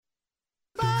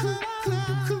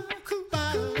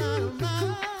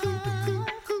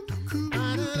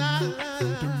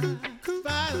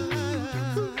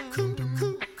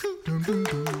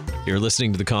You're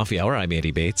listening to The Coffee Hour. I'm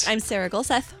Andy Bates. I'm Sarah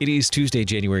Gulseth. It is Tuesday,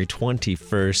 January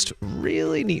 21st.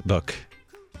 Really neat book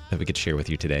that we could share with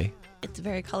you today. It's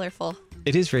very colorful.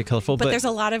 It is very colorful, but there's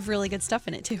a lot of really good stuff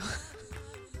in it, too.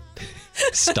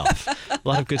 Stuff. A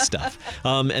lot of good stuff.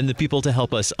 And the people to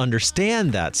help us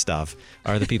understand that stuff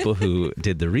are the people who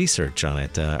did the research on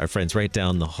it. Our friends right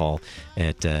down the hall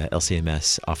at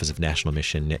LCMS Office of National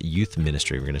Mission Youth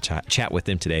Ministry. We're going to chat with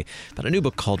them today about a new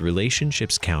book called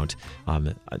Relationships Count.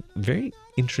 A very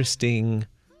interesting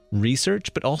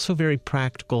research, but also very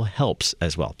practical helps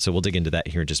as well. So we'll dig into that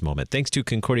here in just a moment. Thanks to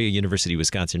Concordia University,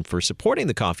 Wisconsin for supporting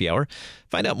the Coffee Hour.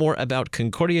 Find out more about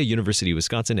Concordia University,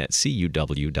 Wisconsin at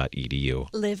cuw.edu.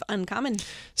 Live uncommon.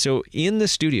 So in the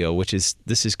studio,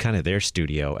 this is kind of their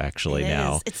studio actually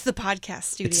now. It's the podcast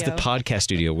studio. It's the podcast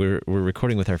studio. We're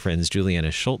recording with our friends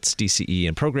Julianna Shults, DCE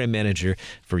and Program Manager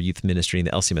for Youth Ministry in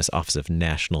the LCMS Office of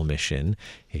National Mission.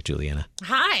 Hey, Julianna.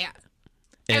 Hi.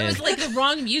 It was like the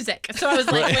wrong music. So I was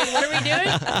like, wait, what are we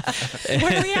doing?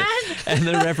 Where are we at? And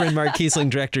the Reverend Mark Kiessling,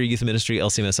 Director of Youth Ministry,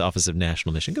 LCMS Office of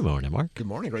National Mission. Good morning, Mark. Good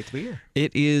morning. Great to be here.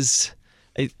 It is.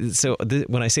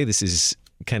 When I say this is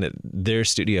kind of their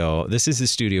studio, this is the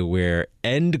studio where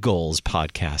End Goals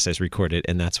podcast is recorded,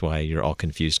 and that's why you're all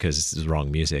confused because it's the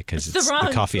wrong music, because it's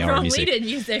the Coffee Hour music. Lead-in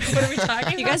music. What are we talking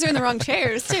about? You guys are in the wrong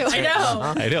chairs, too. I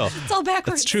know. It's all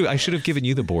backwards. That's true. I should have given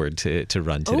you the board to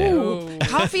run today. Ooh,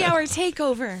 Coffee Hour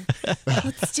takeover.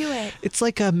 Let's do it. It's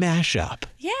like a mashup.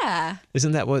 Yeah.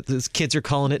 Isn't that what the kids are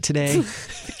calling it today?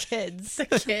 The kids.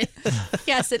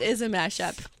 Yes, it is a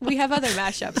mashup. We have other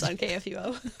mashups on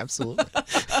KFUO. Absolutely.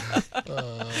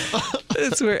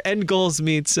 It's where End Goals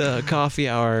meets Coffee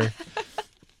Hour.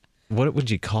 What would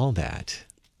you call that?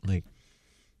 Like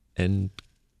End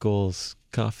Goals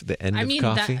coffee? The end of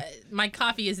coffee? My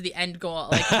coffee is the end goal.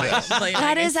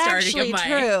 That is actually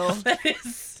true.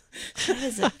 That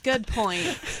is a good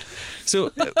point.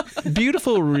 So,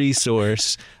 beautiful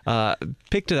resource.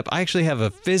 Picked it up. I actually have a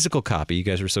physical copy. You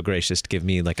guys were so gracious to give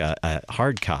me like a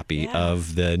hard copy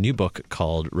of the new book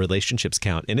called Relationships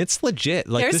Count, and it's legit.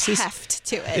 Like There's heft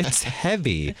to it. It's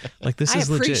heavy. Like this is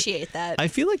legit. I appreciate that. I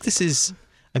feel like this is.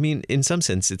 I mean, in some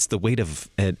sense, it's the weight of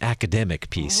an academic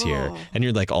piece here. And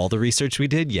you're like, all the research we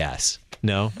did? Yes.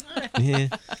 No? Yeah.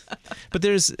 But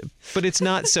it's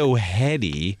not so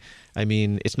heady. I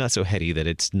mean, it's not so heady that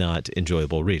it's not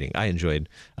enjoyable reading. I enjoyed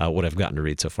what I've gotten to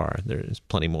read so far. There's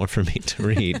plenty more for me to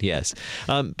read, yes.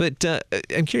 But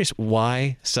I'm curious,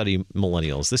 why study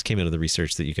millennials? This came out of the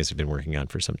research that you guys have been working on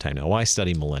for some time now. Why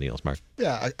study millennials, Mark?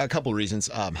 Yeah, a couple of reasons.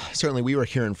 Certainly, we were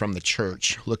hearing from the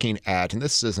church looking at, and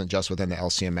this isn't just within the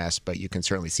LCMS, but you can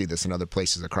certainly see this in other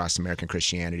places across American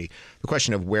Christianity, the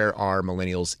question of where are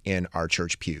millennials in our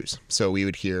church pews? So we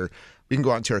would hear, we can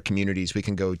go out into our communities, we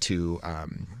can go to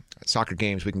soccer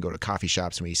games, we can go to coffee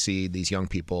shops, and we see these young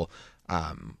people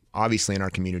obviously in our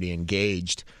community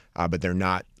engaged, but they're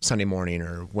not Sunday morning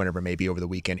or whenever it may be over the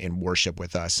weekend in worship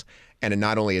with us. And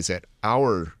not only is it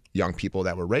our young people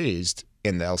that were raised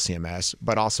in the LCMS,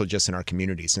 but also just in our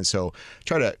communities. And so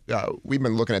we've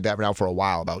been looking at that now for a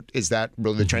while about, is that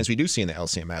really the trends we do see in the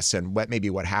LCMS, and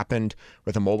what happened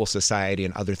with a mobile society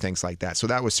and other things like that. So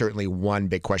that was certainly one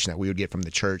big question that we would get from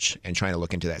the church and trying to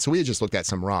look into that. So we had just looked at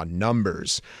some raw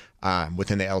numbers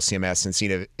within the LCMS and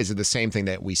seen, is it the same thing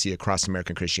that we see across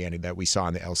American Christianity that we saw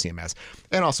in the LCMS?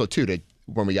 And also too,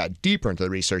 when we got deeper into the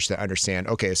research, to understand,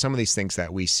 okay, some of these things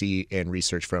that we see in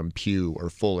research from Pew or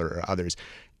Fuller or others,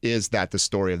 is that the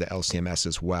story of the LCMS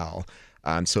as well?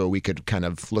 So we could kind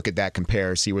of look at that,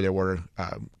 compare, see where there were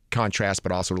contrasts,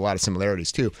 but also a lot of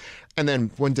similarities too. And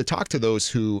then when to talk to those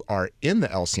who are in the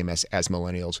LCMS as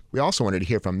millennials, we also wanted to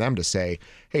hear from them to say,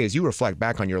 hey, as you reflect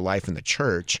back on your life in the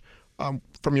church,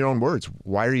 from your own words,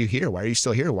 why are you here? Why are you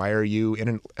still here? Why are you in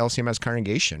an LCMS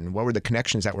congregation? What were the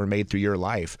connections that were made through your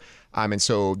life? And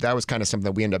so that was kind of something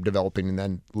that we ended up developing, and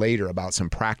then later about some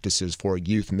practices for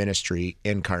youth ministry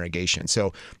in congregation.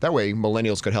 So that way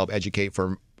millennials could help educate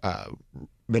for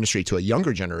ministry to a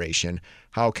younger generation.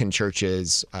 How can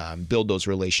churches build those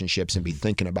relationships and be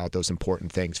thinking about those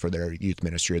important things for their youth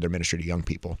ministry or their ministry to young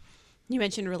people? You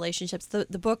mentioned relationships.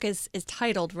 The book is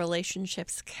titled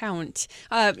Relationships Count.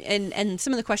 And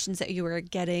some of the questions that you were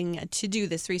getting to do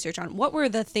this research on, what were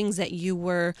the things that you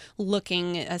were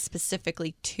looking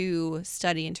specifically to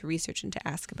study and to research and to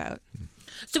ask about?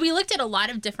 So we looked at a lot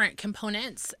of different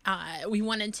components. We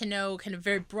wanted to know kind of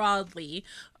very broadly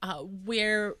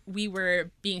where we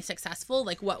were being successful,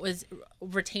 like what was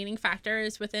retaining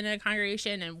factors within a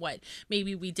congregation and what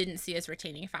maybe we didn't see as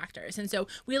retaining factors. And so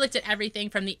we looked at everything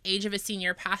from the age of a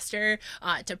senior pastor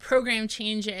to program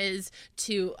changes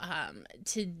to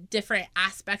different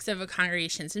aspects of a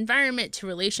congregation's environment to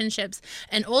relationships.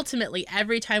 And ultimately,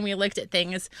 every time we looked at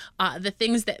things, the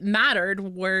things that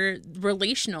mattered were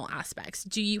relational aspects.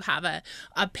 Do you have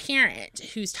a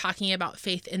parent who's talking about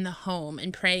faith in the home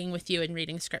and praying with you and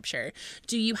reading scripture?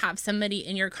 Do you have somebody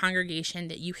in your congregation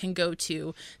that you can go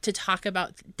to talk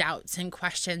about doubts and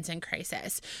questions and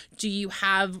crisis? Do you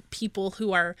have people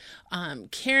who are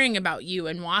caring about you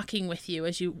and walking with you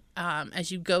as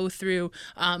you go through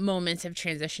moments of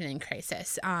transition and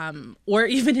crisis, or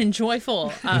even in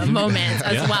joyful moments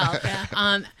as well?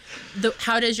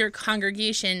 How does your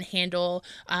congregation handle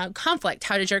conflict?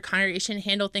 How does your congregation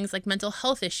handle things like mental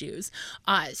health issues?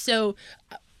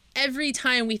 Every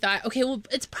time we thought, okay, well,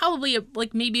 it's probably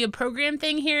maybe a program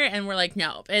thing here, and we're like,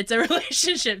 no, it's a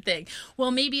relationship thing. Well,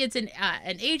 maybe it's an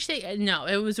age thing. No,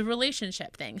 it was a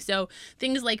relationship thing. So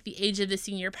things like the age of the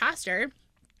senior pastor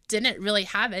didn't really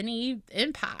have any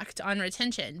impact on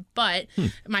retention, but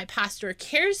my pastor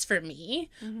cares for me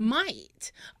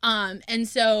might. And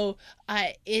so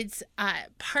it's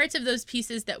parts of those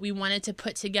pieces that we wanted to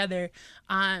put together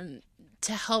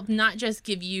to help not just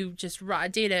give you just raw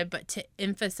data, but to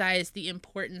emphasize the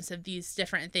importance of these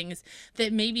different things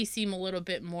that maybe seem a little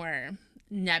bit more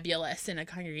nebulous in a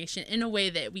congregation in a way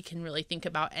that we can really think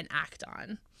about and act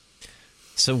on.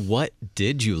 So what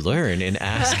did you learn in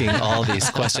asking all these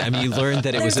questions? I mean, you learned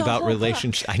that it was about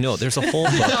relationship. I know, there's a whole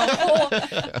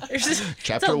book.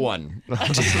 Chapter 1.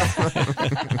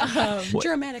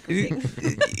 Dramatic reading.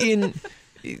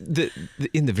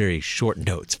 In the very short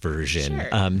notes version,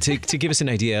 Sure. To give us an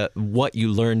idea what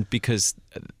you learned, because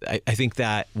I think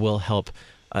that will help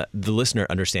the listener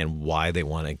understand why they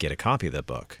want to get a copy of the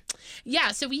book. Yeah,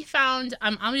 so we found,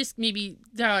 I'll just maybe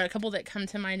throw out a couple that come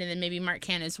to mind, and then maybe Mark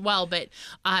can as well, but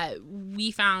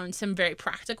we found some very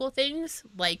practical things,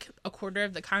 like a quarter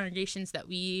of the congregations that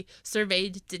we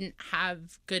surveyed didn't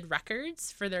have good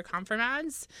records for their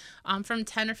confirmands from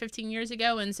 10 or 15 years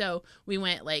ago, and so we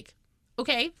went like,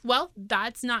 okay, well,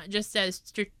 that's not just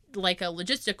like a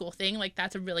logistical thing, like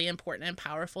that's a really important and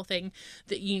powerful thing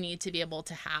that you need to be able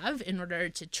to have in order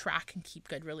to track and keep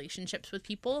good relationships with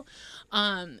people.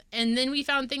 And then we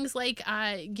found things like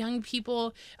young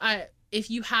people, if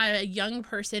you had a young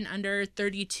person under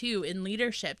 32 in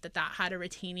leadership, that had a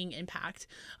retaining impact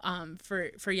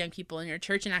for young people in your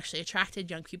church and actually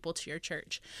attracted young people to your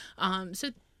church.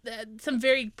 Some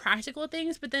very practical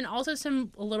things, but then also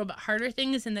some a little bit harder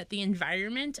things, in that the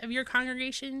environment of your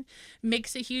congregation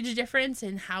makes a huge difference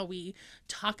in how we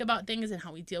talk about things and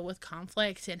how we deal with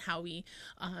conflict and how we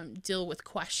deal with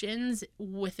questions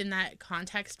within that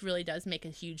context really does make a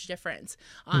huge difference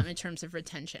in terms of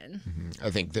retention. Mm-hmm.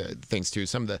 I think the things too,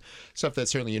 some of the stuff that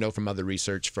certainly from other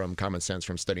research, from common sense,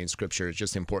 from studying scripture, is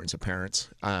just the importance of parents.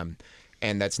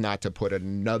 And that's not to put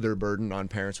another burden on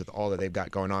parents with all that they've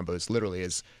got going on, but it's literally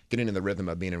is getting in the rhythm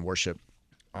of being in worship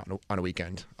on a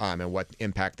weekend, and what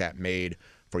impact that made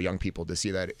for young people to see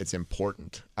that it's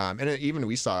important. And even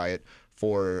we saw it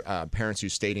for parents who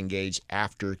stayed engaged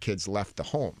after kids left the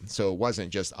home. So it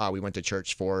wasn't just, we went to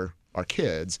church for our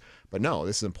kids, but no,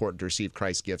 this is important to receive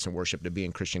Christ's gifts and worship, to be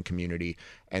in Christian community.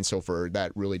 And so for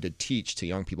that really to teach to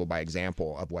young people by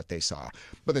example of what they saw.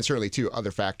 But then certainly too,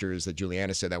 other factors that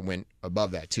Julianna said that went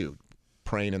above that too: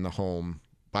 praying in the home,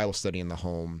 Bible study in the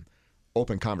home,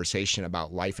 open conversation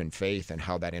about life and faith and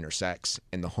how that intersects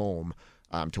in the home,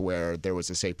 to where there was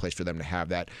a safe place for them to have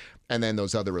that. And then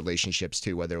those other relationships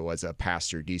too, whether it was a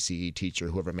pastor, DCE teacher,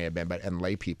 whoever it may have been, and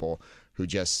lay people who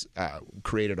just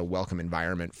created a welcome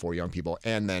environment for young people.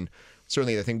 And then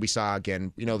certainly the thing we saw,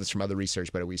 again, this from other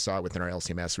research, but we saw it within our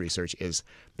LCMS research, is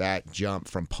that jump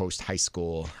from post-high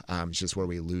school, is just where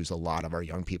we lose a lot of our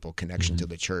young people connection to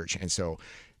the church. And so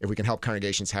if we can help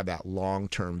congregations have that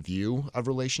long-term view of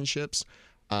relationships,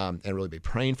 and really be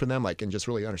praying for them, and just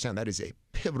really understand that is a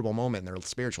pivotal moment in their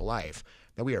spiritual life,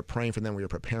 that we are praying for them, we are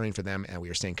preparing for them, and we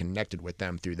are staying connected with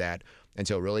them through that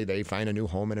until really they find a new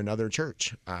home in another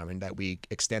church, and that we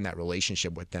extend that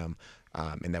relationship with them,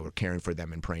 and that we're caring for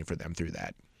them and praying for them through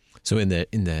that. So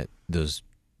in those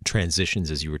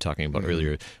transitions, as you were talking about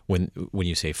earlier, when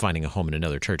you say finding a home in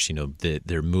another church,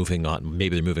 they're moving on,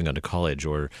 maybe they're moving on to college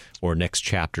or next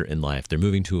chapter in life, they're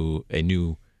moving to a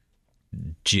new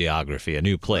geography, a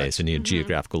new place, a new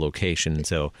geographical location.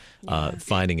 So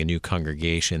finding a new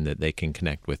congregation that they can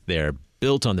connect with there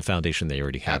built on the foundation they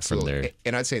already have Absolutely. from there.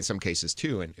 And I'd say in some cases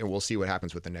too, and we'll see what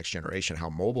happens with the next generation, how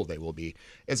mobile they will be,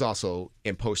 is also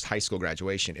in post-high school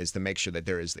graduation, is to make sure that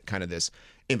there is kind of this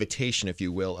invitation, if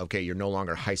you will, okay, you're no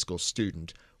longer a high school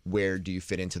student. Where do you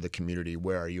fit into the community?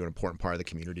 Where are you an important part of the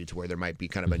community, to where there might be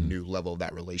kind of a new level of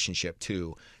that relationship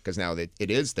too? Because now that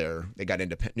it is there, they got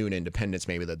new independence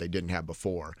maybe that they didn't have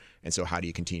before. And so how do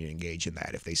you continue to engage in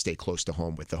that if they stay close to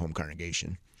home with the home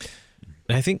congregation?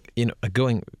 And I think,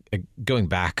 going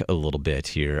back a little bit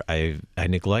here, I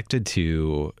neglected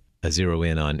to zero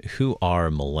in on who are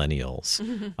millennials.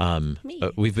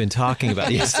 We've been talking about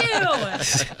Me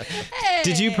too.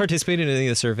 Did you participate in any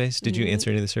of the surveys? Did you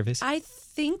answer any of the surveys? I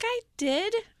think I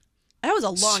did. That was a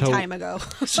long time ago.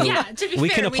 So Yeah, to be we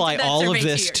fair, can we apply did that all of survey 2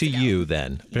 this years to ago. you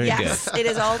then. Very Yes, good. it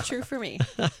is all true for me.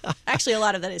 Actually, a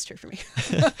lot of that is true for me.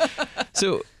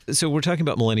 So we're talking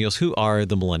about millennials. Who are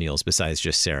the millennials besides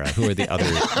just Sarah? Who are the other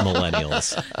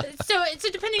millennials? So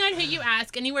depending on who you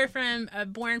ask, anywhere from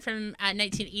born from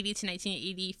 1980 to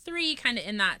 1983, kind of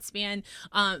in that span.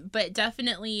 But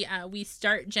definitely we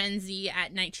start Gen Z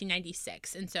at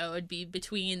 1996. And so it would be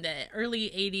between the early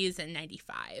 80s and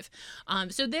 95.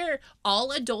 So they're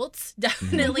all adults,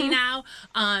 definitely now.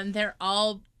 They're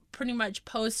all pretty much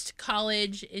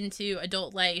post-college into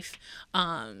adult life,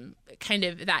 kind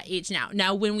of that age now.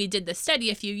 Now, when we did the study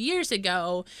a few years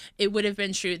ago, it would have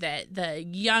been true that the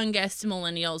youngest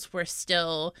millennials were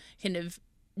still kind of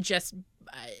just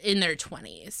in their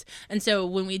 20s. And so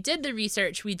when we did the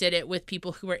research, we did it with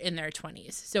people who were in their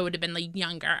 20s. So it would have been the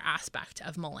younger aspect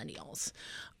of millennials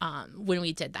when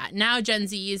we did that. Now Gen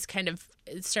Z is kind of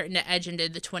starting to edge into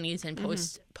the 20s and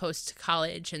post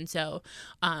college. And so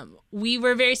we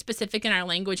were very specific in our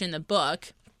language in the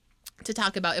book to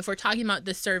talk about, if we're talking about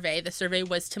the survey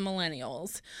was to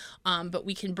millennials, but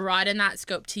we can broaden that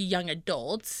scope to young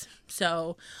adults.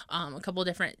 So a couple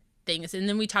different things. And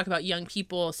then we talk about young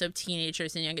people, so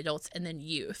teenagers and young adults, and then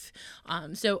youth.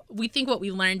 So we think what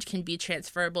we learned can be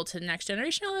transferable to the next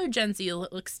generation, although Gen Z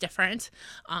looks different.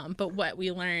 But what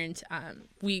we learned,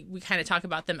 we kind of talk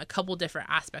about them, a couple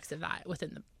different aspects of that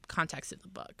within the context of the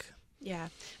book. Yeah.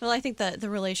 Well, I think the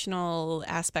relational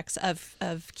aspects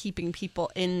of keeping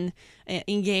people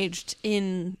engaged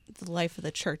in the life of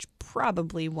the church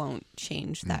probably won't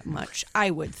change that much, I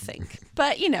would think.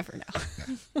 But you never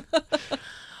know.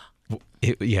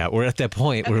 We're at that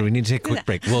point where we need to take a quick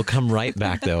break. We'll come right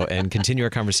back, though, and continue our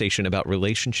conversation about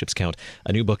Relationships Count,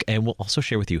 a new book, and we'll also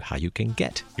share with you how you can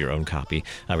get your own copy.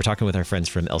 We're talking with our friends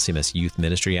from LCMS Youth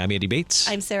Ministry. I'm Andy Bates.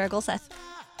 I'm Sarah Golseth.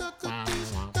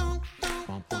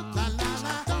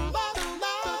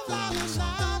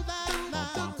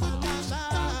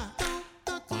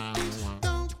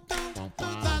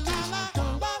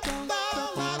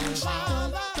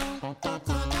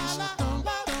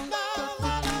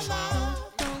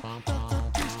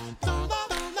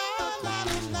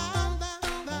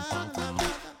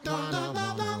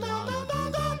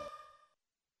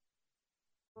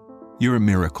 You're a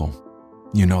miracle.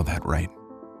 You know that, right?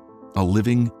 A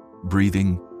living,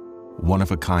 breathing,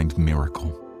 one-of-a-kind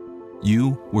miracle.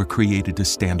 You were created to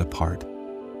stand apart,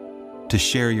 to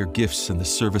share your gifts in the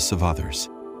service of others,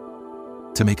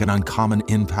 to make an uncommon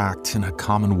impact in a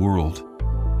common world.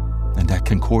 And at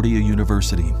Concordia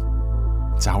University,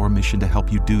 it's our mission to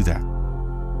help you do that,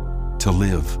 to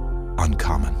live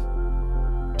uncommon.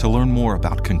 To learn more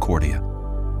about Concordia,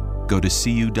 go to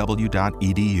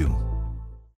cuw.edu.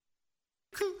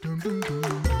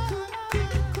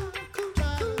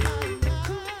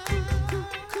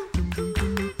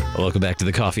 Welcome back to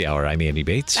the Coffee Hour. I'm Andy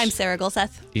Bates. I'm Sarah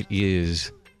Golseth. It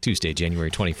is Tuesday,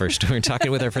 January 21st. We're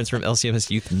talking with our friends from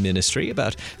LCMS Youth Ministry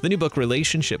about the new book,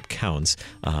 Relationship Counts,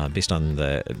 based on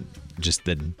the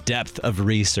depth of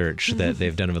research that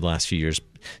they've done over the last few years,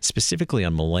 specifically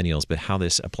on millennials, but how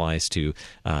this applies to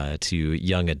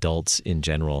young adults in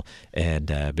general.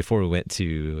 And before we went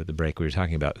to the break, we were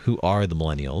talking about who are the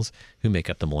millennials, who make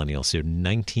up the millennials. So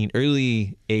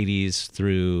early 80s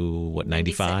through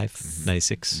 95,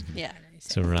 96. Yeah.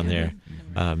 So around there.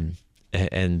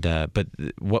 But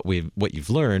what we've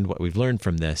learned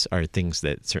from this are things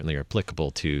that certainly are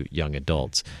applicable to young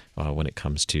adults when it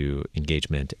comes to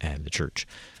engagement and the church.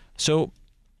 So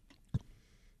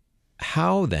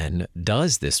how then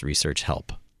does this research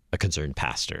help a concerned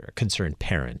pastor, a concerned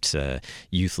parent, a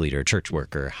youth leader, church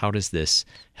worker? How does this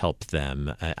help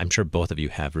them? I'm sure both of you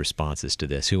have responses to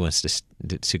this. Who wants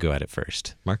to go at it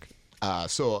first? Mark?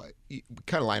 So you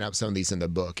kind of line up some of these in the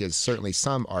book. Is certainly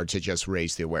some are to just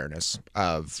raise the awareness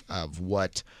of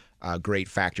what great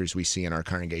factors we see in our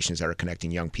congregations that are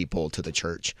connecting young people to the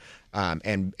church,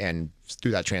 and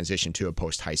through that transition to a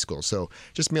post-high school. So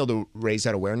just be able to raise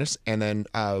that awareness. And then,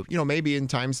 maybe in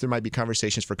times there might be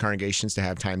conversations for congregations to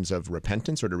have times of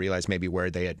repentance or to realize maybe where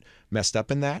they had messed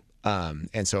up in that.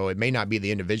 And so it may not be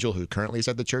the individual who currently is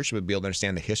at the church, but be able to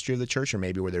understand the history of the church, or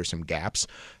maybe where there's some gaps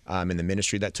in the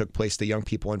ministry that took place to young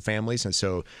people and families. And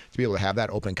so to be able to have that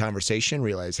open conversation,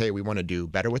 realize, hey, we want to do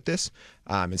better with this.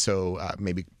 And so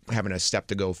maybe having a step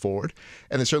to go forward.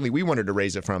 And then certainly we wanted to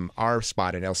raise it from our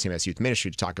spot in LCMS Youth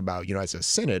Ministry to talk about, as a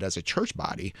synod, as a church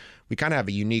body, we kind of have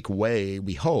a unique way,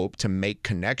 we hope, to make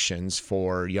connections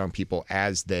for young people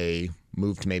as they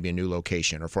move to maybe a new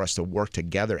location, or for us to work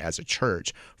together as a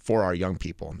church for our young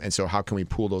people. And so how can we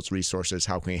pool those resources?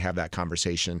 How can we have that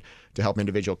conversation to help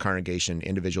individual congregation,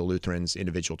 individual Lutherans,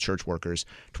 individual church workers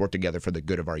to work together for the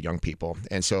good of our young people?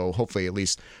 And so hopefully at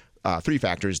least 3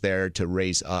 factors there to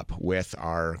raise up with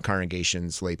our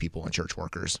congregations, lay people, and church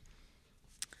workers.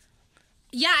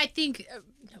 Yeah, I think.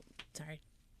 Sorry.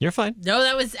 You're fine. No,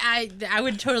 that was I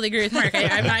would totally agree with Mark.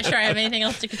 I'm not sure I have anything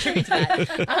else to contribute to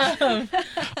that.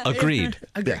 Agreed.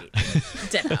 Agreed.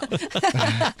 Ditto.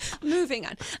 Moving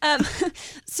on.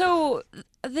 So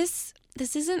this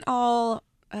isn't all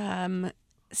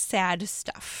sad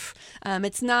stuff.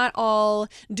 It's not all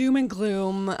doom and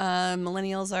gloom.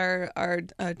 Millennials are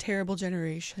a terrible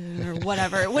generation, or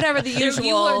whatever the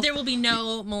usual. There will be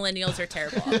no millennials are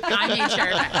terrible. I made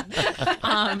sure of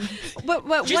that.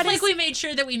 But just like we made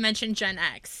sure that we mentioned Gen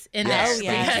X in Yes, this.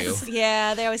 yes.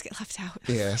 Yeah, they always get left out.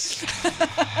 Yes.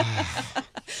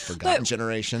 Forgotten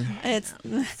generation.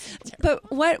 But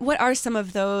what are some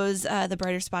of those the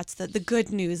brighter spots, the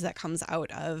good news that comes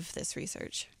out of this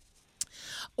research?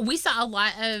 We saw a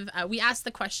lot of, we asked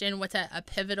the question, what's a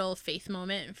pivotal faith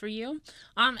moment for you?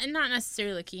 And not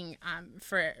necessarily looking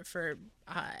for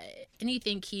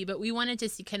anything key, but we wanted to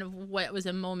see kind of what was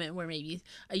a moment where maybe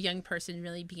a young person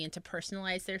really began to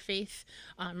personalize their faith,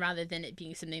 rather than it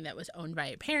being something that was owned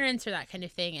by parents or that kind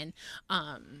of thing.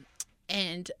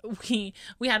 And we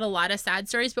had a lot of sad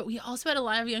stories, but we also had a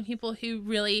lot of young people who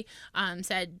really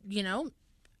said,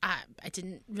 I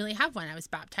didn't really have one. I was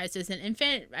baptized as an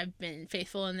infant. I've been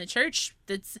faithful in the church.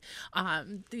 That's,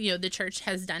 the church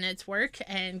has done its work,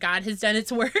 and God has done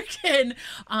its work, and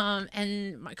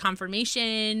my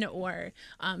confirmation, or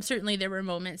certainly there were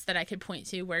moments that I could point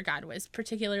to where God was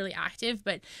particularly active.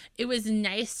 But it was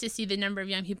nice to see the number of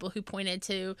young people who pointed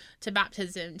to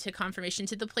baptism, to confirmation,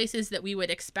 to the places that we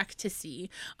would expect to see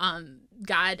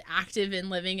God active and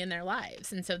living in their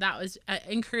lives. And so that was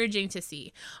encouraging to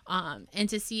see, and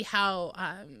to see how,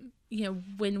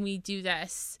 when we do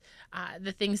this,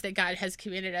 the things that God has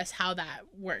committed us, how that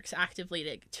works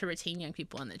actively to retain young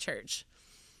people in the church.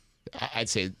 I'd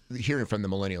say hearing from the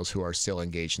millennials who are still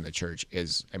engaged in the church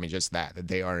is, just that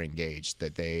they are engaged,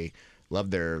 that they love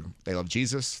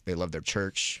Jesus, they love their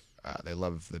church, they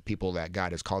love the people that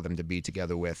God has called them to be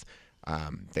together with.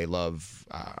 They love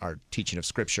our teaching of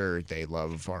Scripture. They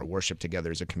love our worship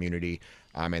together as a community.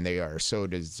 And they are so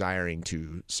desiring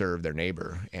to serve their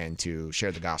neighbor and to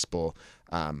share the gospel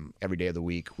every day of the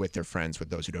week with their friends,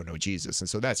 with those who don't know Jesus. And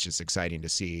so that's just exciting to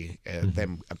see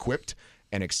them equipped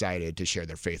and excited to share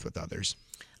their faith with others.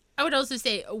 I would also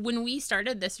say when we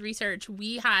started this research,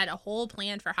 we had a whole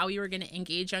plan for how we were going to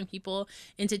engage young people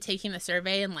into taking the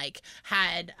survey, and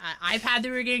had an iPad that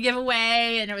we were going to give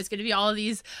away, and it was going to be all of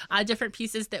these different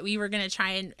pieces that we were going to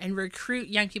try and recruit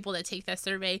young people to take this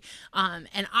survey.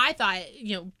 And I thought,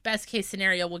 best case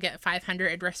scenario, we'll get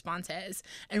 500 responses.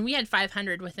 And we had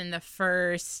 500 within the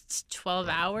first 12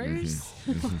 hours.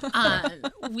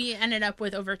 We ended up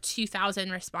with over 2,000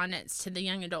 respondents to the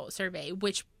young adult survey,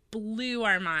 which blew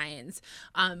our minds.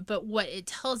 But what it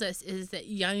tells us is that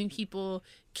young people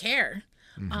care.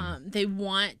 They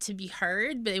want to be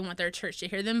heard, but they want their church to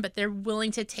hear them, but they're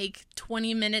willing to take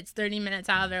 20 minutes, 30 minutes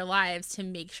out of their lives to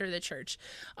make sure the church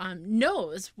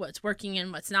knows what's working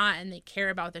and what's not, and they care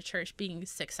about the church being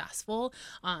successful,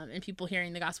 and people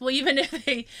hearing the gospel. Even if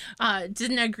they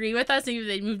didn't agree with us, even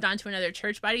if they moved on to another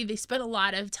church body, they spent a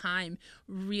lot of time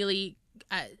really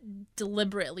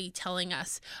deliberately telling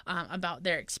us about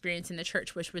their experience in the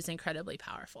church, which was incredibly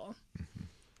powerful.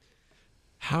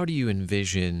 How do you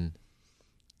envision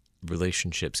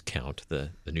Relationships Count,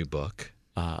 the new book,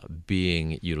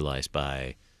 being utilized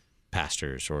by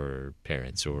pastors or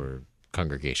parents or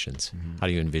congregations? How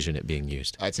do you envision it being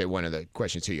used? I'd say one of the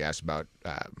questions too you asked about,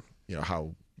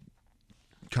 how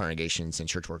congregations and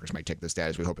church workers might take this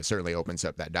data, is we hope it certainly opens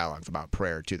up that dialogue about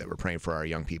prayer too, that we're praying for our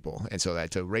young people. And so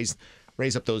that to raise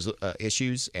raise up those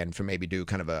issues and for maybe do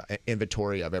kind of an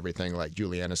inventory of everything. Like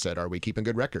Julianna said, are we keeping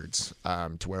good records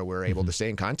to where we're able to stay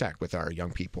in contact with our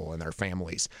young people and their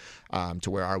families? To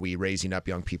where are we raising up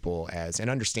young people and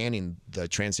understanding the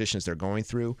transitions they're going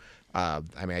through?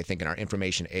 I think in our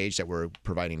information age that we're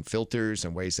providing filters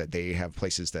and ways that they have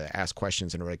places to ask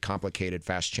questions in a really complicated,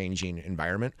 fast-changing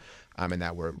environment, and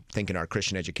that we're thinking our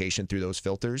Christian education through those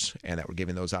filters, and that we're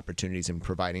giving those opportunities and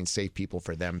providing safe people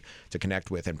for them to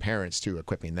connect with, and parents too,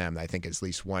 equipping them. I think is at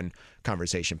least one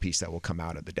conversation piece that will come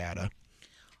out of the data.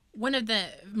 One of the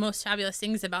most fabulous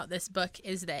things about this book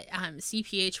is that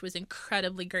CPH was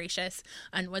incredibly gracious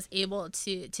and was able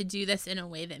to do this in a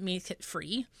way that makes it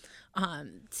free.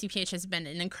 CPH has been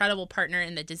an incredible partner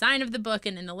in the design of the book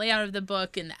and in the layout of the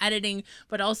book and the editing,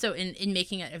 but also in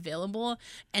making it available.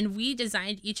 And we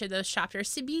designed each of those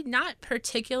chapters to be not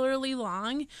particularly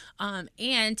long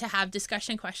and to have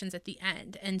discussion questions at the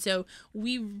end. And so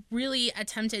we really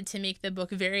attempted to make the book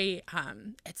very,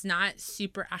 it's not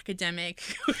super academic.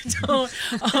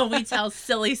 We tell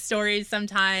silly stories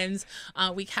sometimes.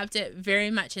 We kept it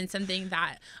very much in something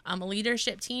that a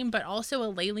leadership team, but also a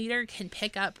lay leader can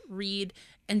pick up, read,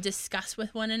 and discuss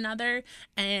with one another,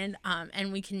 and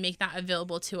we can make that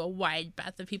available to a wide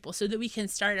breadth of people so that we can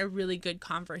start a really good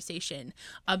conversation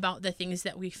about the things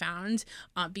that we found,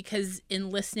 because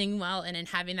in listening well and in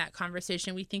having that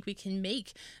conversation, we think we can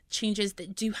make changes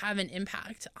that do have an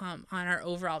impact on our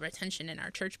overall retention in our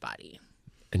church body.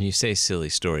 And you say silly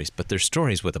stories, but they're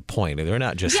stories with a point. They're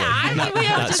not just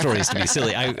not stories to be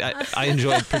silly. I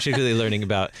enjoyed particularly learning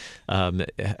about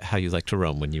how you like to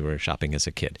roam when you were shopping as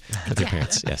a kid with your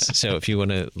parents. Yes. So if you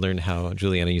want to learn how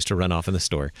Julianna used to run off in the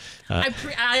store.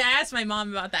 I asked my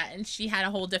mom about that, and she had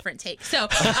a whole different take. So,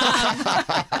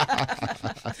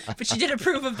 but she did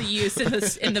approve of the use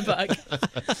in the book.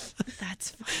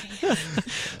 That's funny.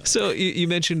 So you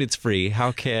mentioned it's free.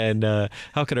 How can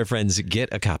our friends get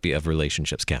a copy of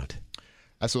Relationships Count?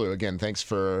 Absolutely. Again, thanks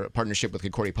for partnership with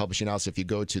Concordia Publishing House. If you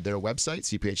go to their website,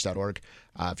 cph.org,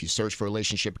 if you search for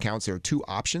relationship counts, there are two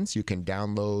options. You can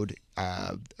download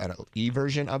an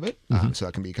e-version of it, so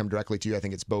that can come directly to you. I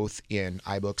think it's both in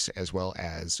iBooks as well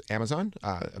as Amazon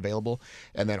available.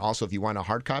 And then also, if you want a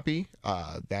hard copy,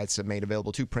 that's made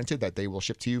available too, printed, that they will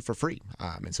ship to you for free.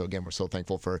 And so again, we're so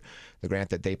thankful for the grant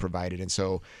that they provided. And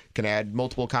so can add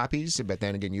multiple copies, but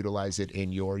then again, utilize it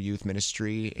in your youth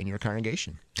ministry, in your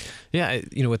congregation. Yeah,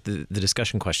 with the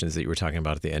discussion questions that you were talking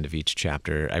about at the end of each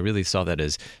chapter, I really saw that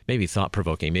as maybe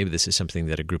thought-provoking. Maybe this is something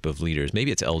that a group of leaders,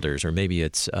 maybe it's elders, or maybe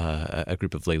it's a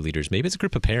group of lay leaders, maybe it's a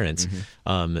group of parents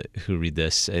who read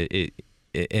this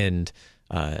and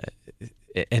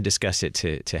discuss it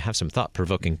to have some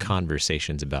thought-provoking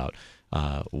conversations about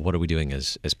what are we doing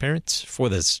as parents for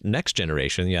this next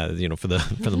generation? Yeah, for the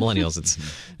millennials,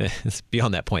 it's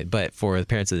beyond that point. But for the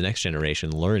parents of the next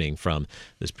generation, learning from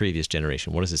this previous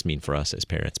generation, what does this mean for us as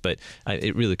parents? But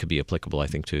it really could be applicable, I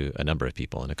think, to a number of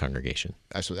people in a congregation.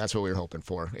 That's what we were hoping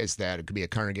for, is that it could be a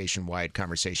congregation-wide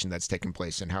conversation that's taking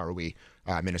place, and how are we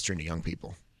ministering to young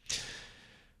people.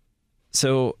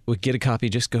 So we get a copy,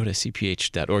 just go to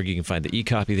cph.org. You can find the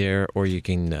e-copy there, or you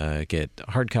can get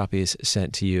hard copies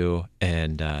sent to you.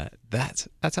 And that's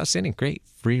outstanding. Great.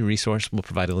 Free resource. We'll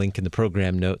provide a link in the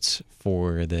program notes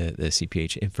for the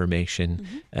CPH information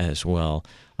as well.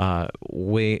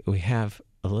 We have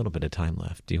a little bit of time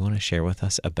left. Do you want to share with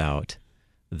us about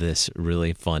this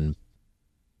really fun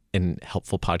and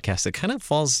helpful podcast that kind of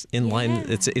falls in line?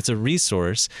 It's a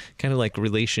resource, kind of like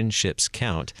Relationships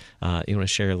Count. You want to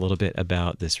share a little bit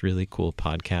about this really cool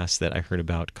podcast that I heard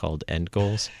about called End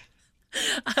Goals?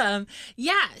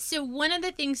 So one of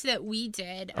the things that we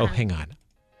did. Hang on.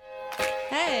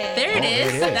 Hey. There it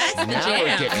is. That's the now jam.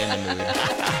 We're getting in the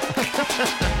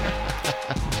mood.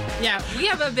 Yeah, we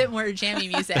have a bit more jammy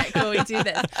music when we do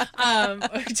this.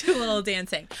 We do a little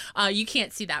dancing. You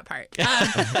can't see that part,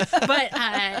 but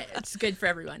it's good for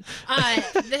everyone.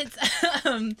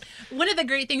 One of the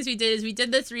great things we did is we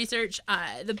did this research.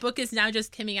 The book is now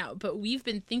just coming out, but we've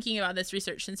been thinking about this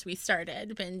research since we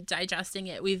started, been digesting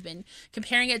it. We've been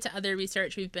comparing it to other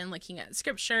research. We've been looking at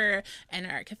scripture and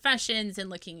our confessions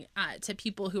and looking to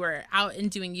people who are out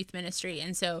and doing youth ministry.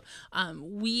 And so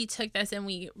we took this and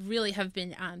we really have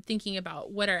been thinking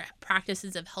about what are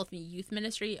practices of healthy youth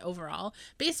ministry overall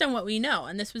based on what we know.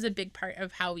 And this was a big part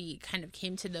of how we kind of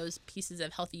came to those pieces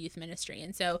of healthy youth ministry.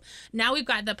 And so now we've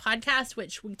got the podcast,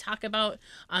 which we talk about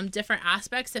different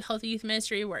aspects of healthy youth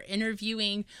ministry. We're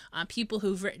interviewing people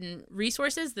who've written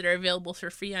resources that are available for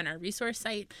free on our resource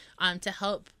site to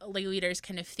help lay leaders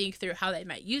kind of think through how they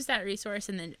might use that resource,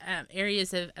 and then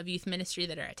areas of youth ministry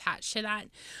that are attached to that.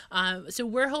 So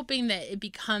we're hoping that it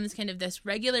becomes kind of this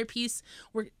regular piece.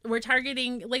 We're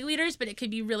targeting lay leaders, but it could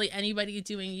be really anybody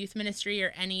doing youth ministry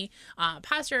or any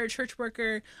pastor or church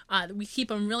worker. We keep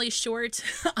them really short.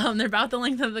 They're about the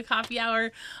length of the coffee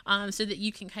hour, so that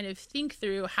you can kind of think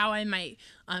through how I might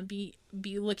be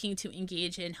looking to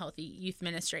engage in healthy youth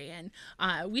ministry. And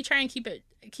we try and keep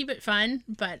it fun,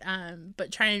 but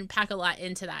try and pack a lot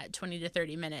into that 20 to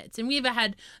 30 minutes. And we've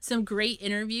had some great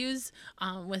interviews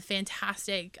with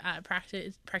fantastic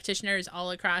practitioners all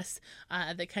across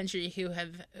the country who have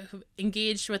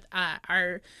engaged with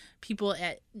our people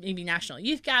at maybe national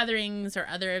youth gatherings or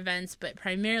other events, but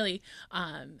primarily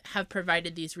have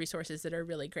provided these resources that are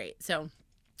really great. So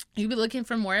you'll be looking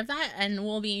for more of that, and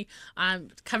we'll be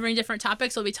covering different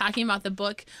topics. We'll be talking about the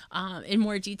book in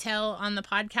more detail on the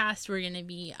podcast. We're going to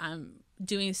be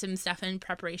doing some stuff in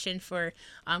preparation for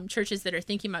churches that are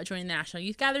thinking about joining the National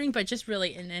Youth Gathering, but just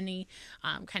really in any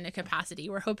kind of capacity.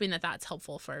 We're hoping that that's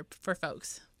helpful for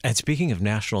folks. And speaking of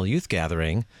National Youth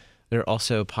Gathering, there are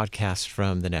also podcasts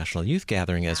from the National Youth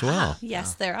Gathering as well.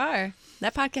 Yes, there are.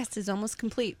 That podcast is almost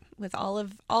complete with all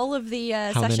of the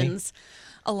How sessions. Many?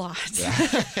 A lot. Yeah.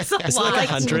 It's a It's lot.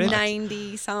 like 100?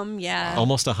 90 some, yeah.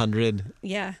 Almost 100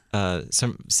 Yeah.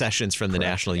 some sessions from the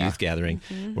National Youth Gathering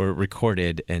were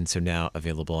recorded, and so now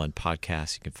available on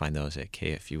podcasts. You can find those at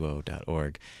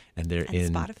kfuo.org. And they're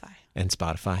in Spotify. And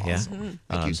Spotify, Awesome.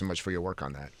 Thank you so much for your work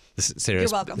on that. You're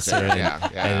welcome. Sarah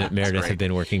and Meredith have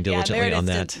been working diligently on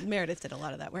that. Meredith did a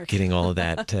lot of that work. Getting all of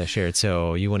that shared.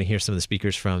 So you want to hear some of the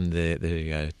speakers from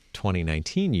the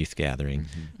 2019 Youth Gathering,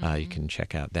 you can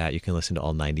check out that. You can listen to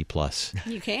all 90 plus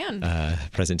you can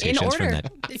presentations from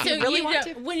that. So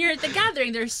when you're at the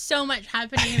gathering, there's so much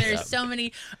happening. There's so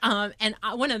many, and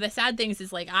one of the sad things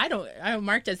is like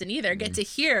Mark doesn't either get to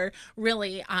hear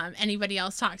really anybody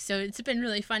else talk. So it's been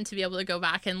really fun to be able to go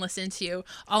back and listen to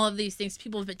all of these things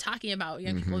people have been talking about,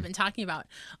 young people have been talking about,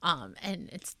 and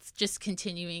it's just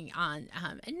continuing on.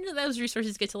 And those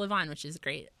resources get to live on, which is a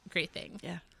great thing.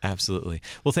 Yeah. Absolutely.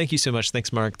 Well, thank you so much.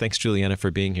 Thanks, Mark. Thanks, Julianna,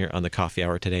 for being here on the Coffee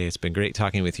Hour today. It's been great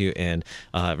talking with you, and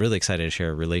really excited to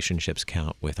share Relationships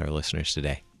Count with our listeners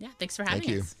today. Yeah, thanks for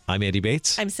having us. I'm Andy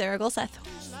Bates. I'm Sarah Golseth.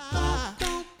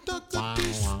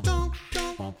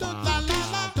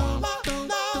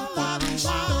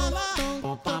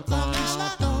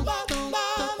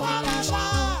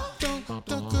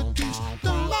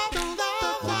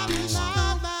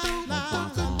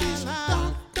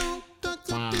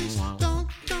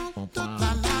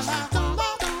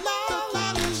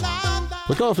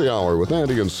 The Coffee Hour with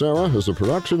Andy and Sarah is a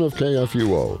production of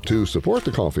KFUO. To support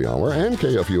the Coffee Hour and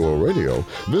KFUO Radio,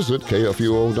 visit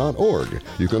KFUO.org.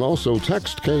 You can also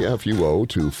text KFUO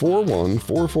to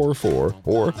 41444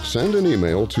 or send an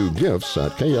email to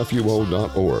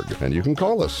gifts@KFUO.org. And you can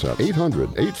call us at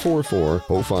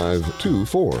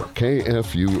 800-844-0524.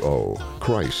 KFUO.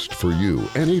 Christ for you,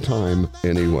 anytime,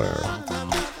 anywhere.